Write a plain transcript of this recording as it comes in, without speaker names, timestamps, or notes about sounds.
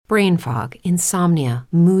brain fog, insomnia,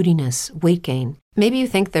 moodiness, weight gain. Maybe you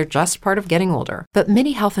think they're just part of getting older, but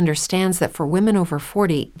MIDI Health understands that for women over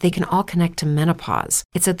 40, they can all connect to menopause.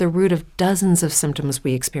 It's at the root of dozens of symptoms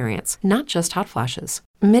we experience, not just hot flashes.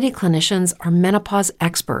 MIDI clinicians are menopause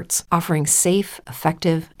experts, offering safe,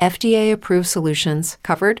 effective, FDA-approved solutions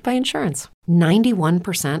covered by insurance.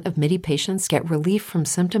 91% of MIDI patients get relief from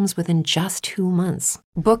symptoms within just 2 months.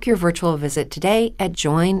 Book your virtual visit today at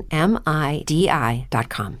joinmidi.com.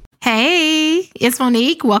 Hey, it's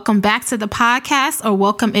Monique. Welcome back to the podcast, or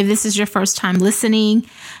welcome if this is your first time listening.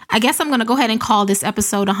 I guess I'm going to go ahead and call this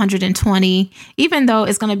episode 120, even though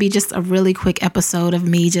it's going to be just a really quick episode of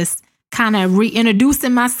me just kind of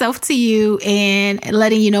reintroducing myself to you and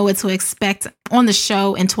letting you know what to expect on the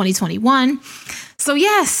show in 2021. So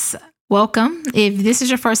yes, welcome. If this is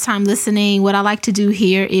your first time listening, what I like to do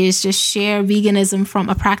here is just share veganism from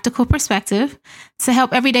a practical perspective to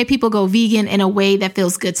help everyday people go vegan in a way that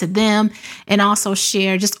feels good to them, and also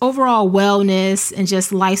share just overall wellness and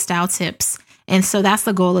just lifestyle tips. And so that's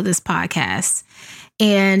the goal of this podcast.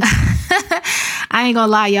 And I ain't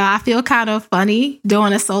gonna lie, y'all, I feel kind of funny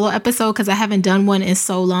doing a solo episode because I haven't done one in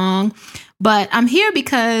so long. But I'm here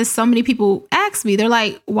because so many people ask me, they're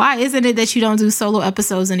like, why isn't it that you don't do solo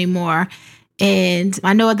episodes anymore? And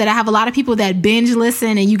I know that I have a lot of people that binge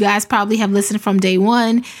listen, and you guys probably have listened from day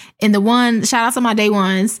one. And shout out to my day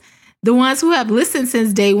ones, the ones who have listened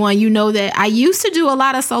since day one, you know that I used to do a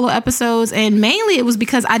lot of solo episodes, and mainly it was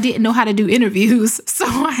because I didn't know how to do interviews. So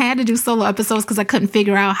I had to do solo episodes because I couldn't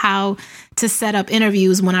figure out how to set up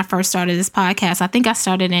interviews when I first started this podcast. I think I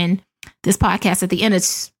started in this podcast at the end of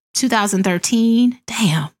 2013.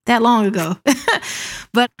 Damn, that long ago.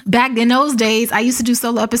 But back in those days, I used to do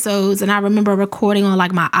solo episodes, and I remember recording on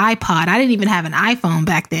like my iPod. I didn't even have an iPhone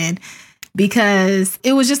back then because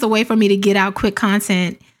it was just a way for me to get out quick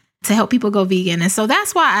content to help people go vegan. And so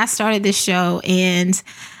that's why I started this show. And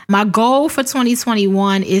my goal for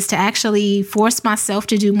 2021 is to actually force myself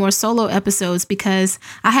to do more solo episodes, because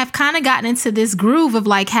I have kind of gotten into this groove of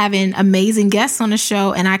like having amazing guests on the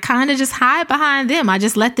show, and I kind of just hide behind them. I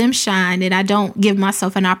just let them shine, and I don't give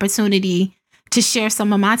myself an opportunity to share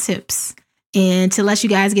some of my tips and to let you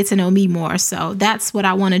guys get to know me more. So that's what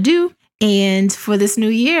I want to do. And for this new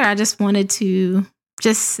year, I just wanted to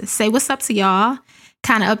just say what's up to y'all,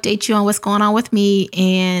 kind of update you on what's going on with me,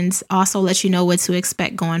 and also let you know what to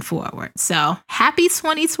expect going forward. So happy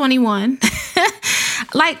 2021.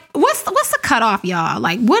 Like, what's the cutoff, y'all?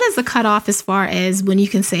 Like, what is the cutoff as far as when you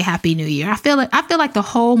can say Happy New Year? I feel like the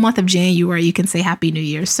whole month of January you can say Happy New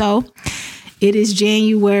Year. So it is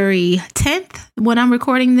January 10th when I'm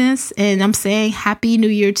recording this, and I'm saying Happy New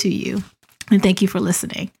Year to you. And thank you for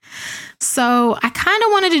listening. So I kind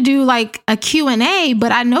of wanted to do like a Q&A,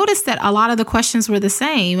 but I noticed that a lot of the questions were the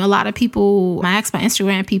same. A lot of people, I asked my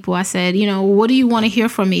Instagram people, I said, what do you want to hear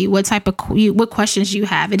from me? What questions do you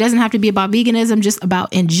have? It doesn't have to be about veganism, just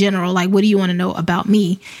about in general. Like, what do you want to know about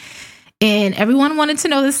me? And everyone wanted to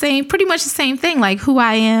know pretty much the same thing, like who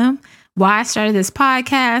I am, why I started this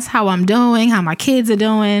podcast, how I'm doing, how my kids are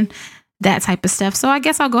doing, that type of stuff. So I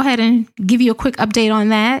guess I'll go ahead and give you a quick update on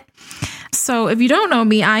that. So if you don't know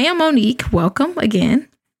me, I am Monique. Welcome again.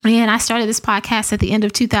 And I started this podcast at the end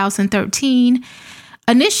of 2013.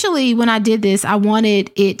 Initially, when I did this, I wanted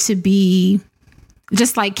it to be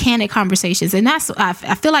just like candid conversations. And I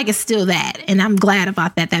feel like it's still that. And I'm glad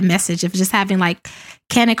about that message of just having like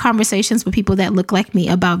candid conversations with people that look like me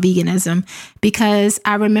about veganism. Because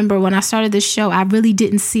I remember when I started this show, I really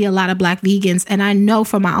didn't see a lot of Black vegans. And I know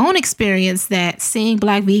from my own experience that seeing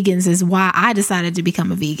Black vegans is why I decided to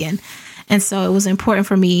become a vegan. And so it was important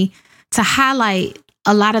for me to highlight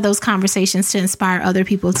a lot of those conversations to inspire other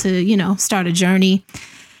people to, start a journey.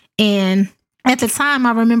 And at the time,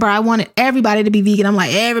 I remember I wanted everybody to be vegan. I'm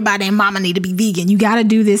like, everybody and mama need to be vegan. You got to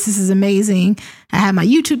do this. This is amazing. I have my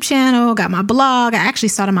YouTube channel, got my blog. I actually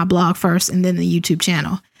started my blog first and then the YouTube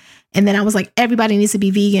channel. And then I was like, everybody needs to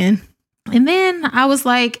be vegan. And then I was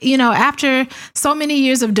like, after so many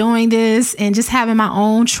years of doing this and just having my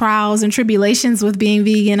own trials and tribulations with being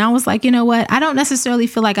vegan, I was like, you know what? I don't necessarily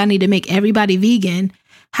feel like I need to make everybody vegan.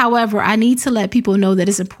 However, I need to let people know that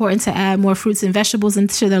it's important to add more fruits and vegetables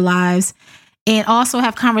into their lives, and also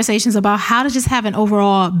have conversations about how to just have an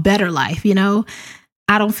overall better life. I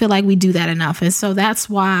don't feel like we do that enough. And so that's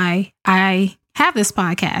why I have this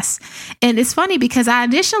podcast. And it's funny because I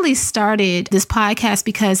initially started this podcast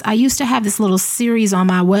because I used to have this little series on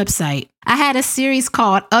my website I had a series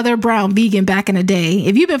called Other Brown Vegan back in the day.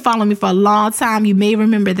 If you've been following me for a long time, you may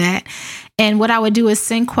remember that. And what I would do is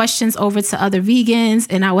send questions over to other vegans,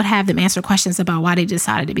 and I would have them answer questions about why they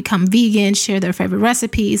decided to become vegan, share their favorite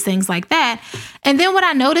recipes, things like that. And then what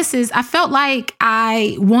I noticed is I felt like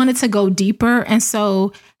I wanted to go deeper. And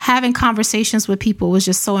so having conversations with people was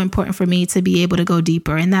just so important for me to be able to go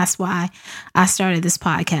deeper. And that's why I started this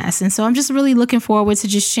podcast. And so I'm just really looking forward to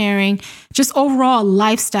just sharing just overall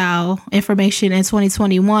lifestyle information in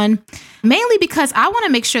 2021, mainly because I want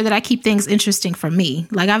to make sure that I keep things interesting for me.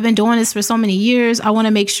 Like, I've been doing this for so many years. I want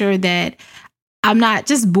to make sure that I'm not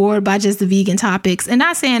just bored by just the vegan topics, and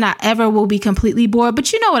not saying I ever will be completely bored,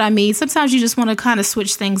 but you know what I mean? Sometimes you just want to kind of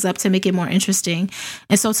switch things up to make it more interesting.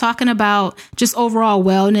 And so talking about just overall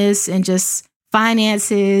wellness and just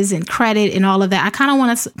finances and credit and all of that, I kind of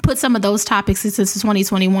want to put some of those topics into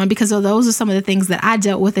 2021 because those are some of the things that I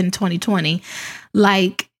dealt with in 2020.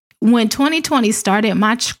 Like, when 2020 started,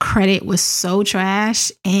 my credit was so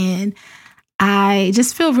trash, and I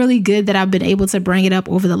just feel really good that I've been able to bring it up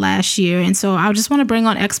over the last year. And so I just want to bring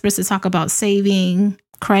on experts to talk about saving,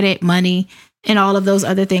 credit, money, and all of those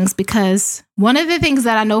other things, because one of the things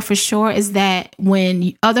that I know for sure is that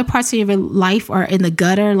when other parts of your life are in the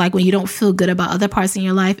gutter, like when you don't feel good about other parts in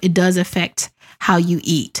your life, it does affect how you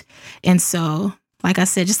eat. And so, like I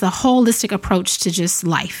said, just a holistic approach to just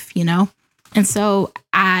life, you know? And so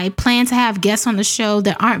I plan to have guests on the show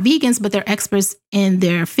that aren't vegans, but they're experts in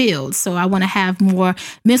their field. So I want to have more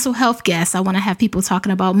mental health guests. I want to have people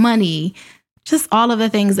talking about money, just all of the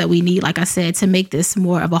things that we need, like I said, to make this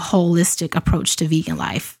more of a holistic approach to vegan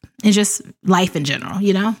life and just life in general,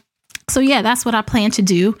 you know? So yeah, that's what I plan to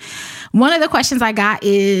do. One of the questions I got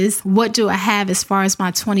is, what do I have as far as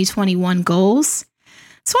my 2021 goals?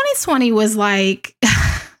 2020 was like...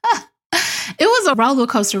 It was a roller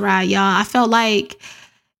coaster ride, y'all. I felt like,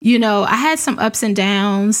 you know, I had some ups and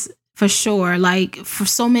downs for sure, like for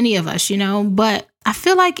so many of us, you know, but I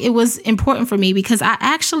feel like it was important for me because I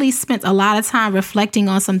actually spent a lot of time reflecting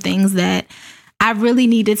on some things that I really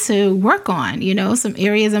needed to work on, you know, some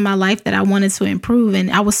areas in my life that I wanted to improve.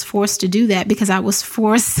 And I was forced to do that because I was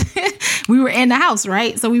forced. We were in the house,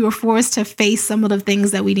 right? So we were forced to face some of the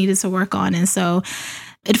things that we needed to work on. And so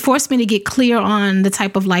it forced me to get clear on the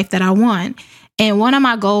type of life that I want. And one of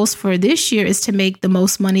my goals for this year is to make the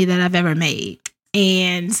most money that I've ever made.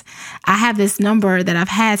 And I have this number that I've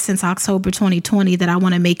had since October 2020 that I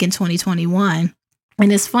want to make in 2021.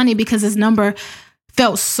 And it's funny because this number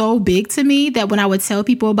felt so big to me that when I would tell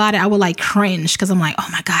people about it, I would like cringe because I'm like, oh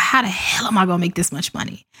my God, how the hell am I going to make this much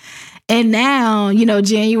money? And now, you know,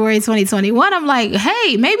 January 2021, I'm like,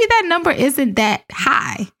 hey, maybe that number isn't that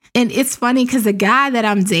high. And it's funny because the guy that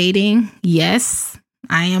I'm dating, yes,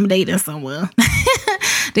 I am dating someone.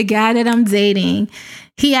 The guy that I'm dating,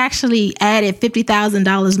 he actually added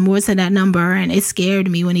 $50,000 more to that number. And it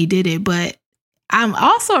scared me when he did it. But I'm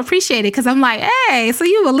also appreciated because I'm like, hey, so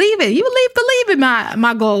you believe it. You believe in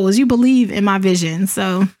my goals. You believe in my vision.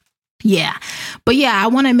 So yeah. But yeah, I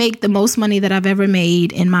want to make the most money that I've ever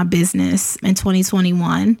made in my business in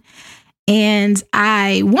 2021. And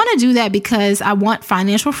I want to do that because I want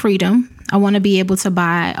financial freedom. I want to be able to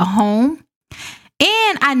buy a home.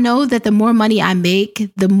 And I know that the more money I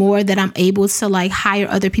make, the more that I'm able to like hire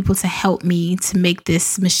other people to help me to make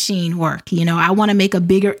this machine work. You know, I want to make a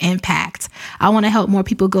bigger impact. I want to help more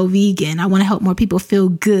people go vegan. I want to help more people feel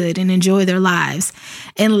good and enjoy their lives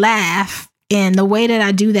and laugh. And the way that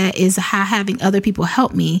I do that is having other people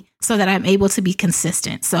help me so that I'm able to be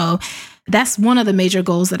consistent. So that's one of the major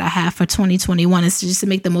goals that I have for 2021 is just to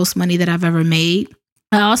make the most money that I've ever made.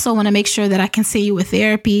 I also want to make sure that I continue with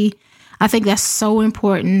therapy. I think that's so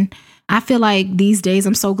important. I feel like these days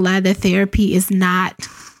I'm so glad that therapy is not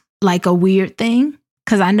like a weird thing.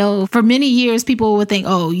 Because I know for many years people would think,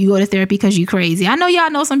 oh, you go to therapy because you're crazy. I know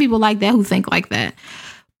y'all know some people like that who think like that.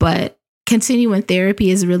 But continuing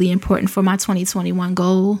therapy is really important for my 2021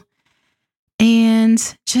 goal. And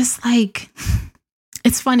just like,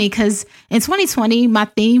 it's funny because in 2020, my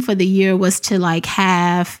theme for the year was to like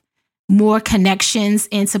have more connections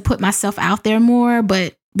and to put myself out there more.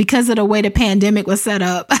 But because of the way the pandemic was set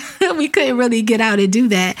up, we couldn't really get out and do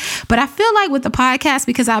that. But I feel like with the podcast,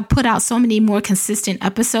 because I put out so many more consistent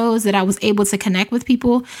episodes that I was able to connect with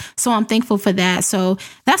people. So I'm thankful for that. So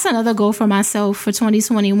that's another goal for myself for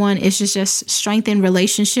 2021 is just strengthen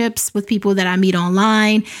relationships with people that I meet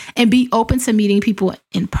online and be open to meeting people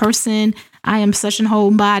in person. I am such a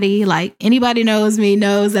homebody. Like anybody knows me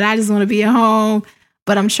knows that I just want to be at home.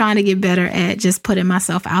 But I'm trying to get better at just putting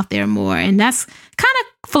myself out there more. And that's kind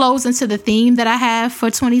of flows into the theme that I have for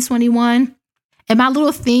 2021. And my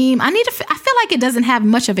little theme, I feel like it doesn't have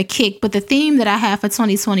much of a kick, but the theme that I have for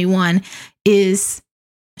 2021 is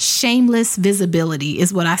shameless visibility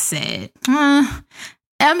is what I said. I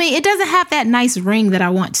mean, it doesn't have that nice ring that I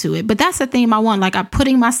want to it, but that's the theme I want. Like, I'm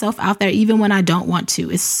putting myself out there even when I don't want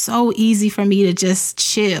to. It's so easy for me to just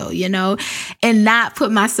chill, and not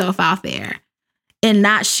put myself out there and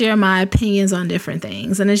not share my opinions on different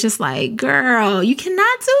things. And it's just like, girl, you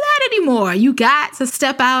cannot do that anymore. You got to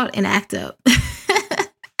step out and act up.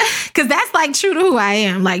 Because that's like true to who I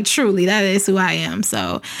am. Like, truly, that is who I am.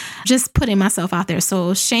 So just putting myself out there.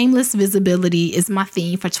 So shameless visibility is my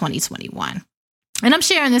theme for 2021. And I'm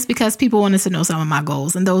sharing this because people wanted to know some of my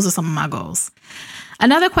goals. And those are some of my goals.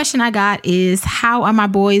 Another question I got is, how are my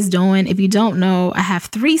boys doing? If you don't know, I have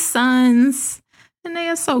 3 sons and they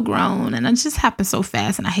are so grown. And it just happens so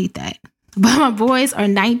fast. And I hate that. But my boys are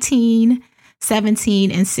 19,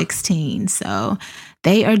 17, and 16. So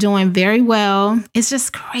they are doing very well. It's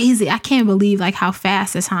just crazy. I can't believe like how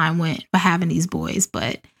fast the time went by having these boys,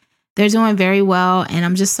 but they're doing very well. And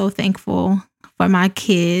I'm just so thankful for my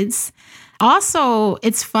kids. Also,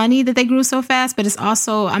 it's funny that they grew so fast, but it's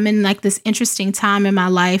also, I'm in like this interesting time in my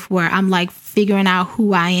life where I'm like figuring out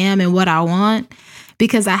who I am and what I want,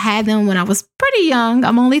 because I had them when I was pretty young.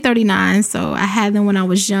 I'm only 39, so I had them when I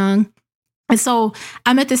was young. And so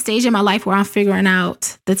I'm at the stage in my life where I'm figuring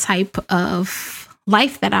out the type of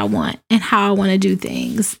life that I want and how I want to do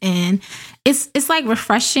things. And it's like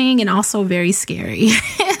refreshing and also very scary.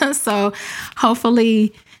 So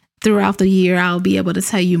hopefully throughout the year, I'll be able to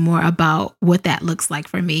tell you more about what that looks like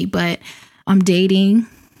for me. But I'm dating.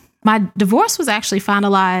 My divorce was actually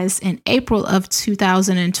finalized in April of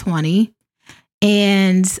 2020.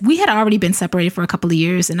 And we had already been separated for a couple of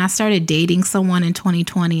years. And I started dating someone in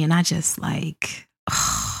 2020. And I just like,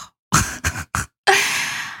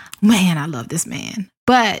 man, I love this man.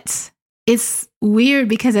 But it's weird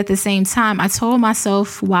because at the same time, I told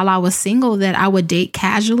myself while I was single that I would date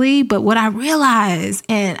casually. But what I realized,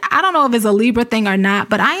 and I don't know if it's a Libra thing or not,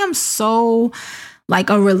 but I am so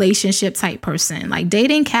like a relationship type person. Like,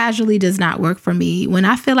 dating casually does not work for me. When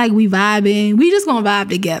I feel like we vibing, we just gonna vibe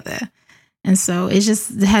together. And so it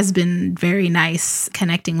just has been very nice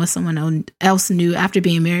connecting with someone else new after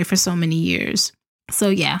being married for so many years. So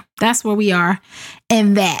yeah, that's where we are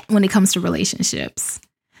in that when it comes to relationships.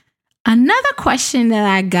 Another question that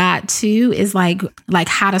I got too is like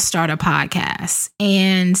how to start a podcast.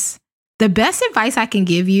 And the best advice I can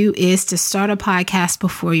give you is to start a podcast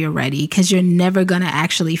before you're ready, because you're never going to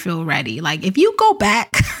actually feel ready. Like, if you go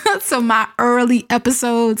back to my early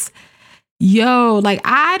episodes, like,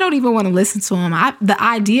 I don't even want to listen to them. The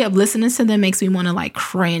idea of listening to them makes me want to like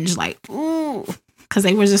cringe, like, ooh, because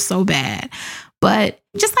they were just so bad. But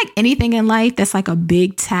just like anything in life that's like a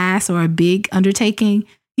big task or a big undertaking,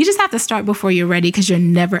 you just have to start before you're ready, because you're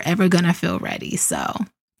never, ever going to feel ready. So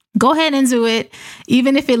go ahead and do it.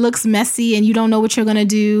 Even if it looks messy and you don't know what you're going to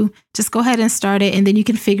do, just go ahead and start it. And then you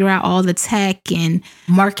can figure out all the tech and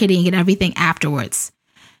marketing and everything afterwards.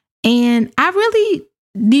 And I really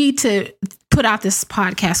need to put out this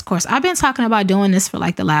podcast course. I've been talking about doing this for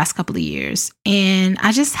like the last couple of years, and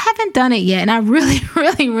I just haven't done it yet. And I really,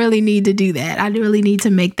 really, really need to do that. I really need to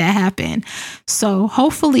make that happen. So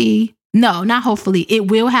hopefully, no, not hopefully,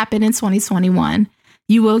 it will happen in 2021.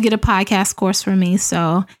 You will get a podcast course from me.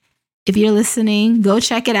 So if you're listening, go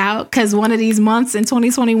check it out, because one of these months in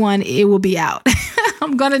 2021, it will be out.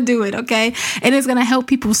 I'm going to do it. Okay. And it's going to help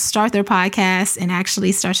people start their podcast and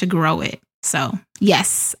actually start to grow it. So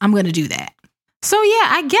yes, I'm going to do that. So yeah,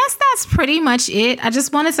 I guess that's pretty much it. I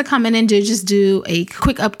just wanted to come in and do a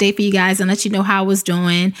quick update for you guys and let you know how I was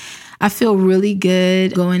doing. I feel really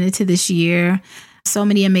good going into this year. So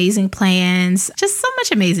many amazing plans, just so much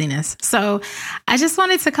amazingness. So I just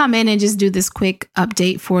wanted to come in and just do this quick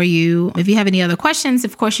update for you. If you have any other questions,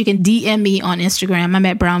 of course, you can DM me on Instagram. I'm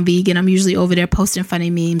at Brown Vegan. I'm usually over there posting funny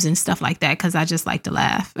memes and stuff like that, because I just like to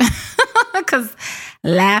laugh. Because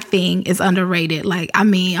laughing is underrated. Like, I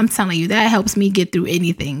mean, I'm telling you, that helps me get through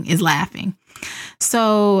anything, is laughing.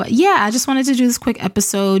 So yeah, I just wanted to do this quick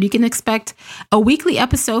episode. You can expect a weekly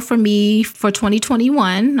episode from me for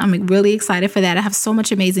 2021. I'm really excited for that. I have so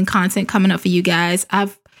much amazing content coming up for you guys.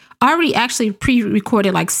 I've already actually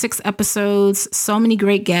pre-recorded like 6 episodes, so many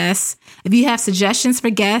great guests. If you have suggestions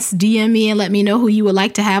for guests, DM me and let me know who you would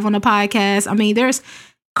like to have on the podcast. I mean, there's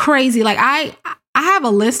crazy. Like, I have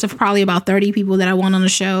a list of probably about 30 people that I want on the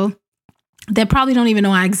show that probably don't even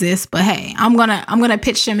know I exist, but hey, I'm gonna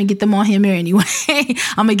pitch them and get them on here anyway.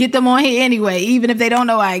 I'm gonna get them on here anyway, even if they don't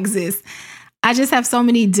know I exist. I just have so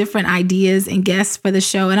many different ideas and guests for the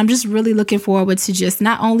show, and I'm just really looking forward to just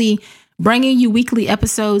not only bringing you weekly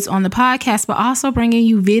episodes on the podcast, but also bringing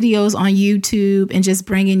you videos on YouTube and just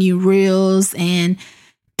bringing you reels and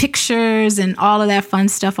pictures and all of that fun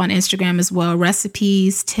stuff on Instagram as well.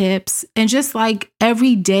 Recipes, tips, and just like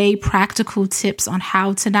everyday practical tips on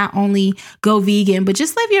how to not only go vegan, but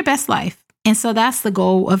just live your best life. And so that's the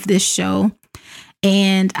goal of this show.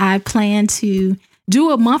 And I plan to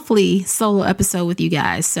do a monthly solo episode with you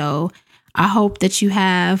guys. So I hope that you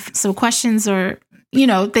have some questions or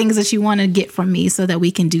things that you want to get from me so that we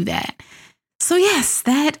can do that. So yes,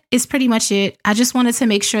 that is pretty much it. I just wanted to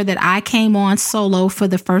make sure that I came on solo for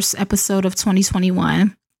the first episode of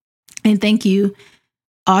 2021. And thank you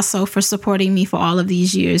also for supporting me for all of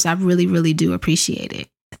these years. I really, really do appreciate it.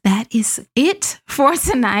 That is it for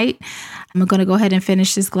tonight. I'm going to go ahead and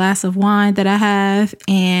finish this glass of wine that I have,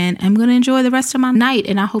 and I'm going to enjoy the rest of my night.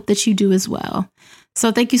 And I hope that you do as well.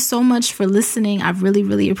 So thank you so much for listening. I really,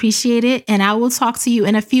 really appreciate it. And I will talk to you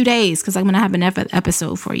in a few days because I'm going to have an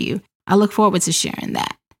episode for you. I look forward to sharing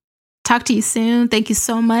that. Talk to you soon. Thank you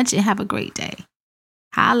so much and have a great day.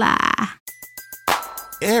 Holla.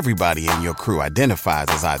 Everybody in your crew identifies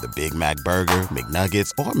as either Big Mac Burger,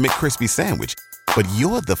 McNuggets, or McCrispy Sandwich. But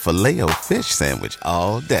you're the Filet-O-Fish Sandwich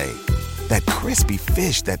all day. That crispy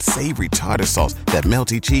fish, that savory tartar sauce, that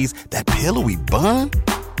melty cheese, that pillowy bun.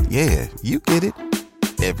 Yeah, you get it.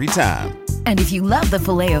 Every time. And if you love the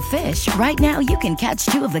Filet-O-Fish, right now you can catch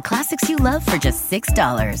two of the classics you love for just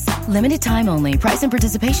 $6. Limited time only. Price and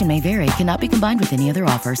participation may vary. Cannot be combined with any other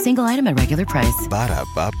offer. Single item at regular price.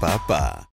 Ba-da-ba-ba-ba.